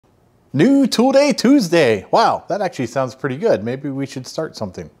New Tool Day Tuesday. Wow, that actually sounds pretty good. Maybe we should start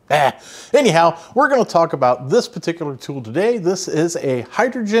something. Anyhow, we're going to talk about this particular tool today. This is a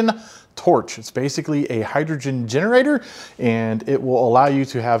hydrogen torch. It's basically a hydrogen generator, and it will allow you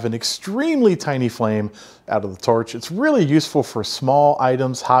to have an extremely tiny flame out of the torch. It's really useful for small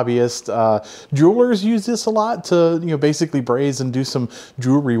items, hobbyists. Jewelers use this a lot to, basically braze and do some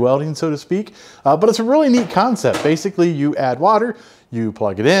jewelry welding, so to speak. But it's a really neat concept. Basically, you add water, you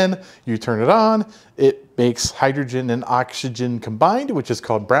plug it in, you turn it on, it makes hydrogen and oxygen combined, which is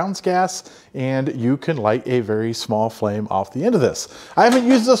called Brown's gas, and you can light a very small flame off the end of this. I haven't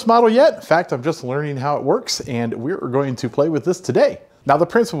used this model yet. In fact, I'm just learning how it works, and we're going to play with this today. Now, the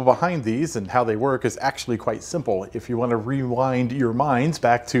principle behind these and how they work is actually quite simple. If you want to rewind your minds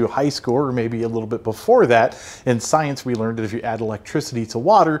back to high school or maybe a little bit before that, in science we learned that if you add electricity to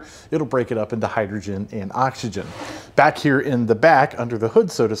water, it'll break it up into hydrogen and oxygen. Back here in the back, under the hood,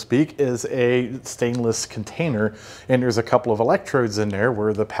 so to speak, is a stainless container, and there's a couple of electrodes in there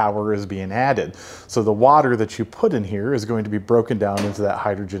where the power is being added. So the water that you put in here is going to be broken down into that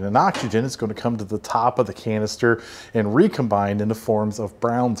hydrogen and oxygen. It's going to come to the top of the canister and recombine in the form of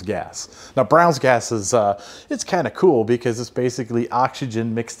Brown's gas. Now, Brown's gas is it's kind of cool because it's basically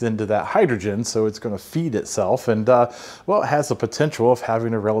oxygen mixed into that hydrogen, so it's going to feed itself, and well, it has the potential of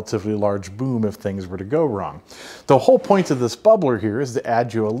having a relatively large boom if things were to go wrong. The whole point of this bubbler here is to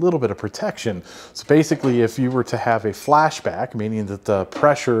add you a little bit of protection. So basically, if you were to have a flashback, meaning that the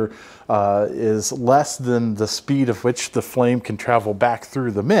pressure is less than the speed of which the flame can travel back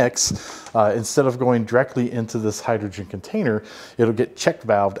through the mix, instead of going directly into this hydrogen container, it'll get check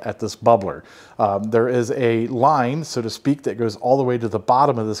valved at this bubbler. There is a line, so to speak, that goes all the way to the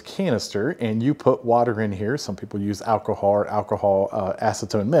bottom of this canister, and you put water in here. Some people use alcohol or alcohol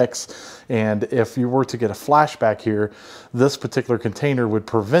acetone mix, and if you were to get a flashback here, this particular container would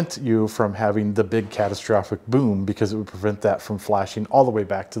prevent you from having the big catastrophic boom, because it would prevent that from flashing all the way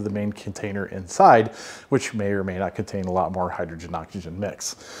back to the main container inside, which may or may not contain a lot more hydrogen-oxygen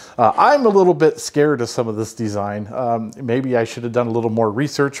mix. I'm a little bit scared of some of this design. Maybe I should have done a little more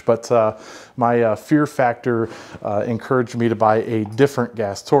research, but my fear factor encouraged me to buy a different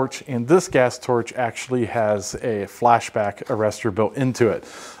gas torch, and this gas torch actually has a flashback arrestor built into it.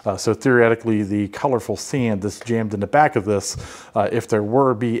 So theoretically, the colorful sand that's jammed in the back of this, if there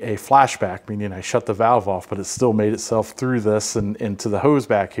were be a flashback, meaning I shut the valve off, but it still made itself through this and into the hose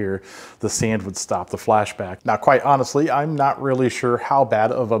back here, the sand would stop the flashback. Now, quite honestly, I'm not really sure how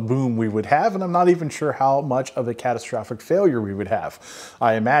bad of a boom we would have, and I'm not even sure how much of a catastrophic failure we would have.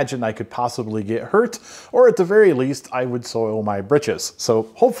 I imagine I could possibly get hurt, or at the very least, I would soil my britches. So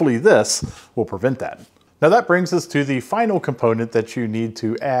hopefully this will prevent that. Now that brings us to the final component that you need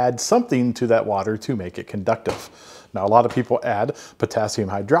to add something to that water to make it conductive. Now, a lot of people add potassium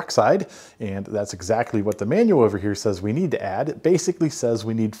hydroxide, and that's exactly what the manual over here says we need to add. It basically says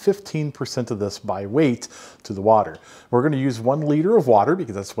we need 15% of this by weight to the water. We're going to use 1 liter of water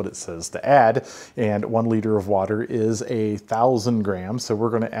because that's what it says to add, and 1 liter of water is 1,000 grams, so we're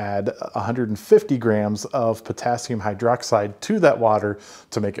going to add 150 grams of potassium hydroxide to that water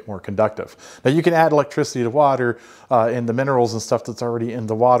to make it more conductive. Now, you can add electricity to water, and the minerals and stuff that's already in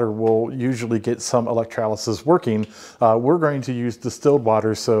the water will usually get some electrolysis working. We're going to use distilled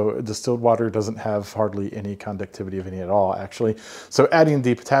water, so distilled water doesn't have hardly any conductivity of any at all, actually. So adding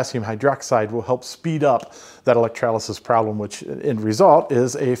the potassium hydroxide will help speed up that electrolysis problem, which in result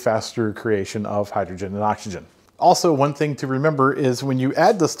is a faster creation of hydrogen and oxygen. Also, one thing to remember is when you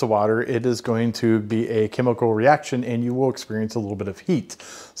add this to water, it is going to be a chemical reaction and you will experience a little bit of heat.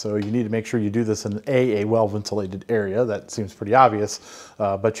 So you need to make sure you do this in a well-ventilated area. That seems pretty obvious,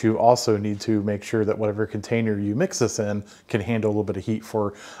 but you also need to make sure that whatever container you mix this in can handle a little bit of heat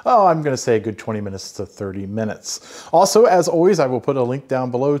for, I'm going to say a good 20 minutes to 30 minutes. Also, as always, I will put a link down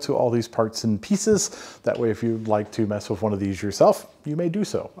below to all these parts and pieces. That way, if you'd like to mess with one of these yourself, you may do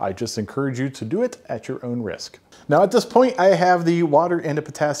so. I just encourage you to do it at your own risk. Now at this point, I have the water and the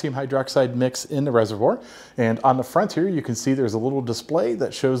potassium hydroxide mix in the reservoir, and on the front here you can see there's a little display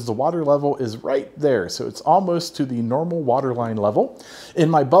that shows the water level is right there, so it's almost to the normal water line level. In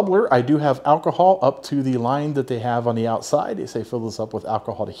my bubbler, I do have alcohol up to the line that they have on the outside. They say fill this up with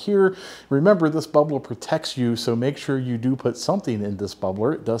alcohol to here. Remember, this bubbler protects you, so make sure you do put something in this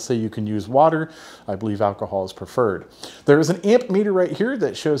bubbler. It does say you can use water. I believe alcohol is preferred. There is an amp meter right here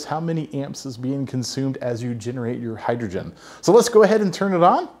that shows how many amps is being consumed as you generate your hydrogen. So let's go ahead and turn it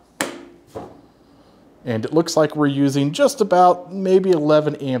on. And it looks like we're using just about maybe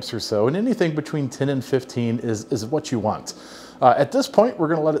 11 amps or so, and anything between 10 and 15 is what you want. At this point, we're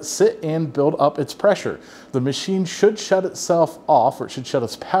gonna let it sit and build up its pressure. The machine should shut itself off, or it should shut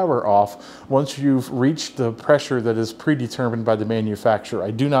its power off once you've reached the pressure that is predetermined by the manufacturer. I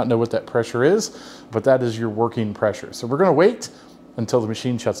do not know what that pressure is, but that is your working pressure. So we're gonna wait until the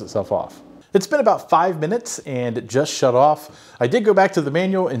machine shuts itself off. It's been about 5 minutes and it just shut off. I did go back to the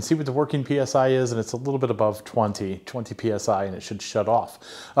manual and see what the working PSI is, and it's a little bit above 20 PSI, and it should shut off.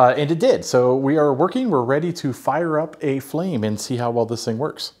 And it did. So we are working, we're ready to fire up a flame and see how well this thing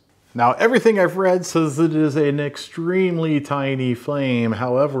works. Now, everything I've read says it is an extremely tiny flame.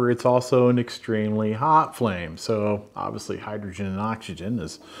 However, it's also an extremely hot flame. So obviously hydrogen and oxygen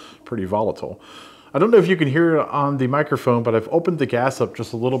is pretty volatile. I don't know if you can hear it on the microphone, but I've opened the gas up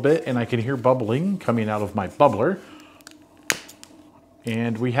just a little bit and I can hear bubbling coming out of my bubbler.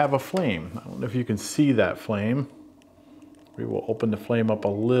 And we have a flame. I don't know if you can see that flame. We will open the flame up a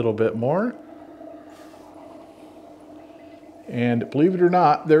little bit more. And believe it or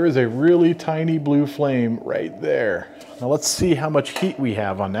not, there is a really tiny blue flame right there. Now let's see how much heat we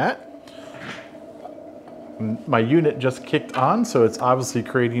have on that. My unit just kicked on, so it's obviously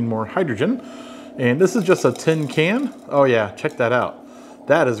creating more hydrogen. And this is just a tin can. Oh yeah, check that out.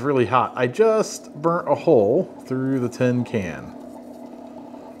 That is really hot. I just burnt a hole through the tin can.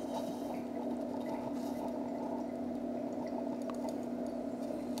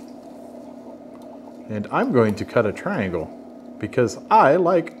 And I'm going to cut a triangle because I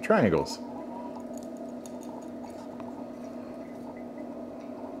like triangles.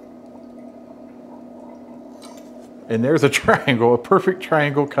 And there's a triangle, a perfect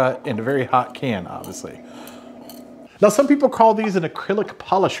triangle cut in a very hot can, obviously. Now, some people call these an acrylic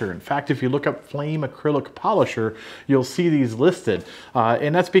polisher. In fact, if you look up flame acrylic polisher, you'll see these listed.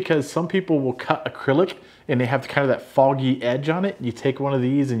 And that's because some people will cut acrylic and they have kind of that foggy edge on it. You take one of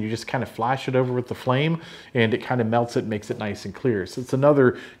these and you just kind of flash it over with the flame and it kind of melts it, makes it nice and clear. So it's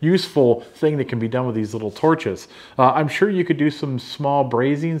another useful thing that can be done with these little torches. I'm sure you could do some small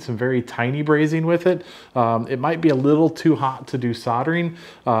brazing, some very tiny brazing with it. It might be a little too hot to do soldering,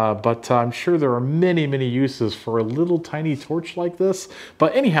 but I'm sure there are many, many uses for a little tiny torch like this.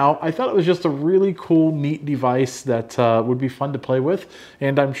 But anyhow, I thought it was just a really cool, neat device that would be fun to play with.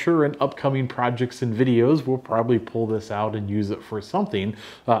 And I'm sure in upcoming projects and videos, we'll probably pull this out and use it for something,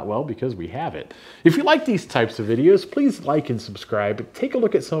 well, because we have it. If you like these types of videos, please like and subscribe. Take a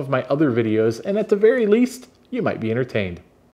look at some of my other videos, and at the very least, you might be entertained.